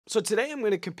So today I'm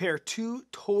going to compare two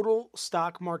total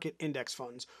stock market index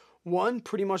funds. One,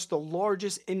 pretty much the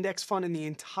largest index fund in the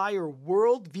entire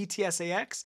world,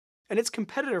 VTSAX, and its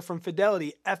competitor from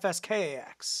Fidelity,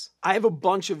 FSKAX. I have a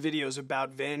bunch of videos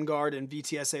about Vanguard and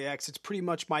VTSAX. It's pretty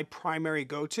much my primary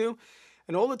go-to.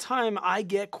 And all the time I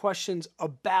get questions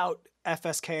about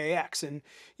FSKAX and,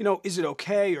 is it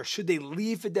okay or should they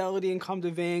leave Fidelity and come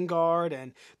to Vanguard?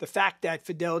 And the fact that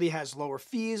Fidelity has lower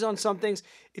fees on some things,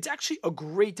 it's actually a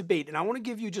great debate. And I want to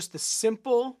give you just the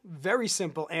simple, very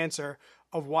simple answer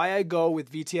of why I go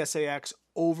with VTSAX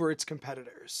over its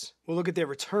competitors. We'll look at their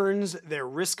returns, their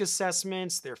risk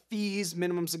assessments, their fees,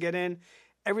 minimums to get in,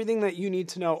 everything that you need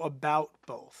to know about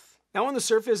both. Now on the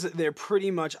surface, they're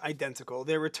pretty much identical.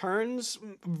 Their returns,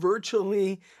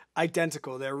 virtually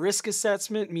identical. Their risk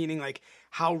assessment, meaning like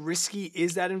how risky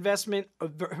is that investment,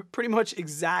 pretty much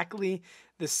exactly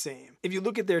the same. If you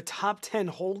look at their top 10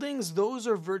 holdings, those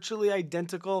are virtually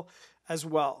identical as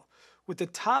well, with the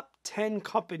top 10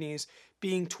 companies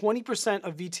being 20%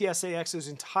 of VTSAX's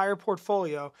entire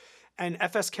portfolio and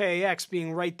FSKAX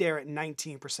being right there at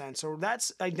 19%. So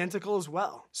that's identical as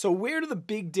well. So where do the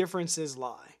big differences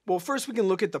lie? Well, first we can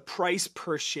look at the price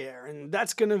per share, and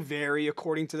that's going to vary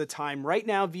according to the time. Right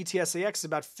now, VTSAX is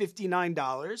about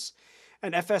 $59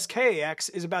 and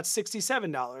FSKAX is about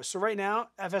 $67. So right now,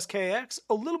 FSKAX,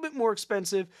 a little bit more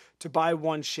expensive to buy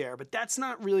one share, but that's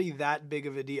not really that big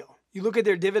of a deal. You look at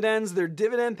their dividend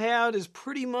payout is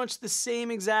pretty much the same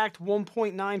exact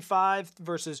 1.95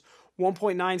 versus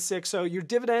 1.96. So your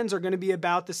dividends are going to be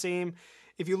about the same.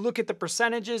 If you look at the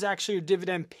percentages, actually your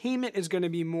dividend payment is going to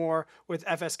be more with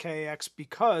FSKAX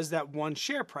because that one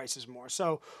share price is more.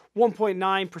 So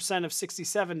 1.9% of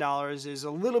 $67 is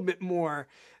a little bit more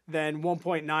than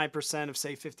 1.9% of,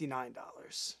 say,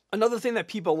 $59. Another thing that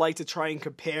people like to try and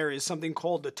compare is something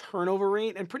called the turnover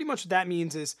rate. And pretty much what that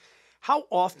means is how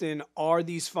often are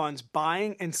these funds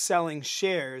buying and selling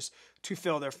shares to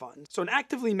fill their funds? So an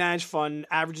actively managed fund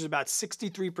averages about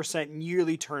 63%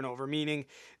 yearly turnover, meaning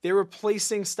they're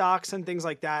replacing stocks and things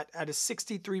like that at a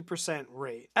 63%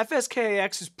 rate.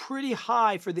 FSKAX is pretty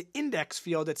high for the index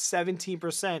field at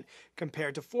 17%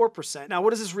 compared to 4%. Now, what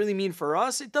does this really mean for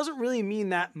us? It doesn't really mean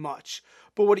that much.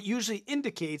 But what it usually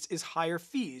indicates is higher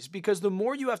fees, because the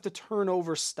more you have to turn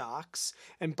over stocks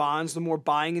and bonds, the more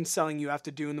buying and selling you have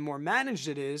to do, and the more managed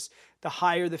it is, the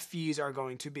higher the fees are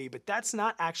going to be. But that's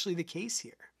not actually the case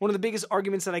here. One of the biggest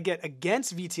arguments that I get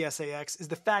against VTSAX is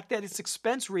the fact that its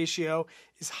expense ratio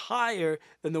is higher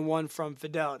than the one from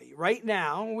Fidelity. Right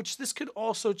now, which this could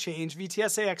also change,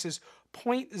 VTSAX is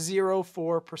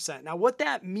 0.04%. Now, what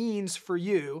that means for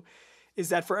you is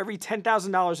that for every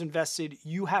 $10,000 invested,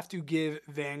 you have to give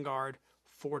Vanguard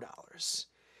 $4.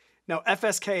 Now,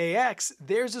 FSKAX,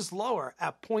 theirs is lower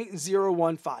at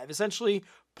 0.015, essentially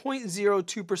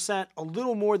 0.02%, a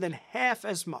little more than half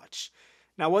as much.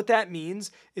 Now, what that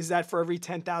means is that for every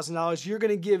 $10,000, you're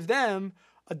going to give them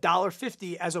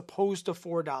 $1.50 as opposed to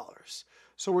 $4.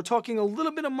 So we're talking a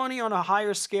little bit of money on a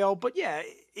higher scale, but yeah,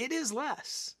 it is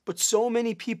less. But so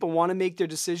many people want to make their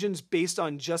decisions based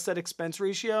on just that expense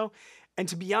ratio. And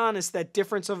to be honest, that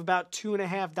difference of about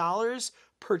 $2.50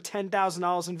 per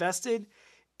 $10,000 invested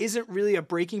isn't really a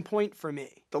breaking point for me.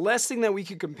 The last thing that we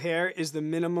could compare is the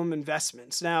minimum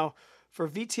investments. Now, for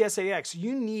VTSAX,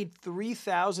 you need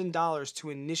 $3,000 to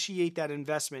initiate that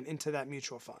investment into that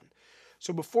mutual fund.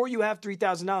 So before you have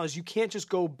 $3,000, you can't just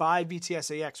go buy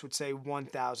VTSAX with, say,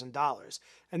 $1,000.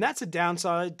 And that's a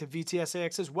downside to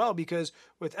VTSAX as well, because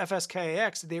with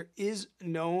FSKAX, there is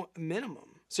no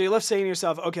minimum. So you're left saying to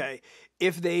yourself, okay,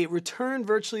 if they return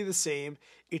virtually the same,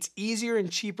 it's easier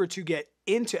and cheaper to get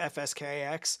into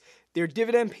FSKAX, their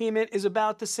dividend payment is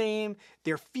about the same,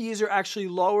 their fees are actually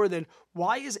lower, then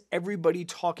why is everybody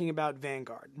talking about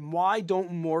Vanguard? Why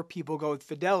don't more people go with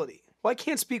Fidelity? Well, I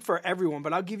can't speak for everyone,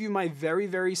 but I'll give you my very,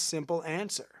 very simple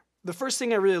answer. The first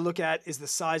thing I really look at is the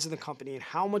size of the company and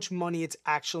how much money it's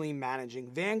actually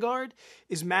managing. Vanguard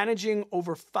is managing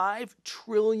over $5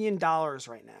 trillion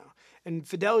right now, and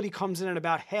Fidelity comes in at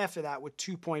about half of that with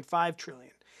 $2.5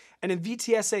 trillion. And in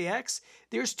VTSAX,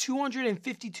 there's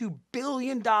 $252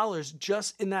 billion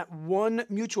just in that one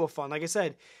mutual fund. Like I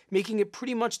said, making it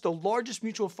pretty much the largest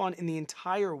mutual fund in the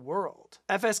entire world.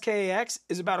 FSKAX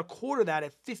is about a quarter of that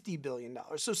at $50 billion.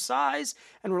 So size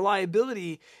and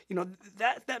reliability,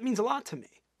 that means a lot to me.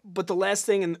 But the last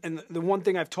thing, and the one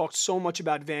thing I've talked so much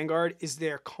about Vanguard, is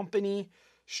their company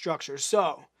structure.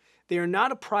 So They are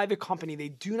not a private company. They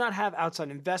do not have outside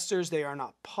investors. They are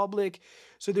not public.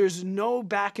 So there's no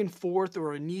back and forth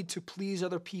or a need to please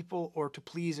other people or to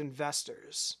please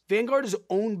investors. Vanguard is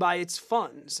owned by its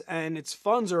funds, and its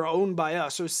funds are owned by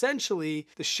us. So essentially,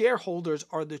 the shareholders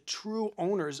are the true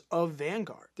owners of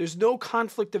Vanguard. There's no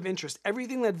conflict of interest.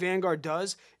 Everything that Vanguard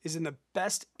does is in the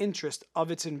best interest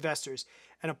of its investors.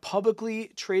 And a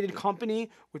publicly traded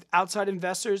company with outside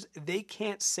investors, they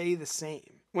can't say the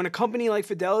same. When a company like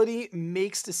Fidelity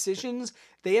makes decisions,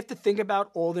 they have to think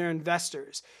about all their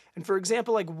investors. And for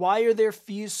example, like, why are their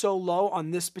fees so low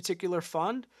on this particular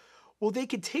fund? Well, they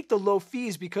could take the low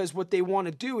fees because what they want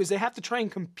to do is they have to try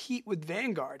and compete with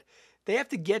Vanguard. They have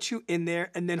to get you in there,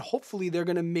 and then hopefully they're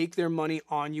going to make their money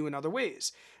on you in other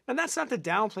ways. Now, that's not to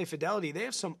downplay Fidelity. They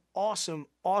have some awesome,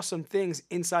 awesome things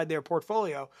inside their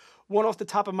portfolio. One off the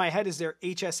top of my head is their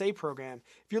HSA program.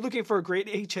 If you're looking for a great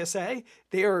HSA,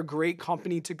 they are a great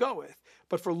company to go with.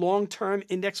 But for long-term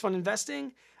index fund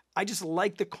investing, I just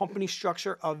like the company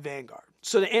structure of Vanguard.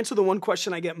 So to answer the one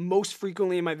question I get most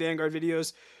frequently in my Vanguard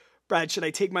videos, Brad, should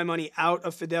I take my money out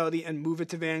of Fidelity and move it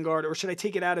to Vanguard, or should I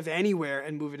take it out of anywhere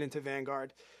and move it into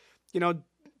Vanguard?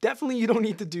 Definitely you don't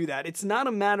need to do that. It's not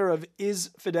a matter of,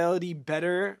 is Fidelity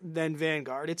better than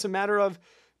Vanguard? It's a matter of,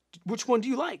 which one do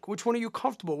you like? Which one are you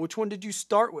comfortable? Which one did you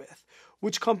start with?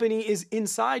 Which company is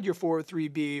inside your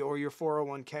 403B or your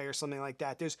 401k or something like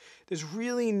that? There's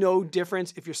really no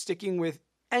difference if you're sticking with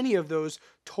any of those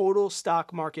total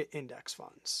stock market index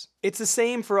funds. It's the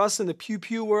same for us in the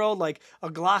pew world, like a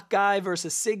Glock guy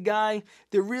versus SIG guy.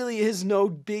 There really is no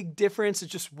big difference. It's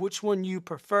just which one you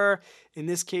prefer. In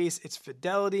this case, it's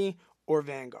Fidelity or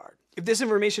Vanguard. If this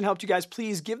information helped you guys,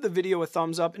 please give the video a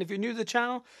thumbs up. And if you're new to the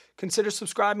channel, consider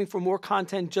subscribing for more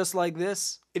content just like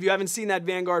this. If you haven't seen that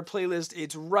Vanguard playlist,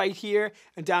 it's right here.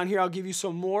 And down here, I'll give you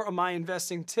some more of my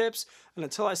investing tips. And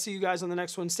until I see you guys on the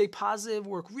next one, stay positive,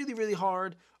 work really, really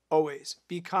hard. Always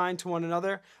be kind to one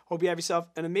another. Hope you have yourself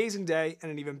an amazing day and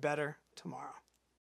an even better tomorrow.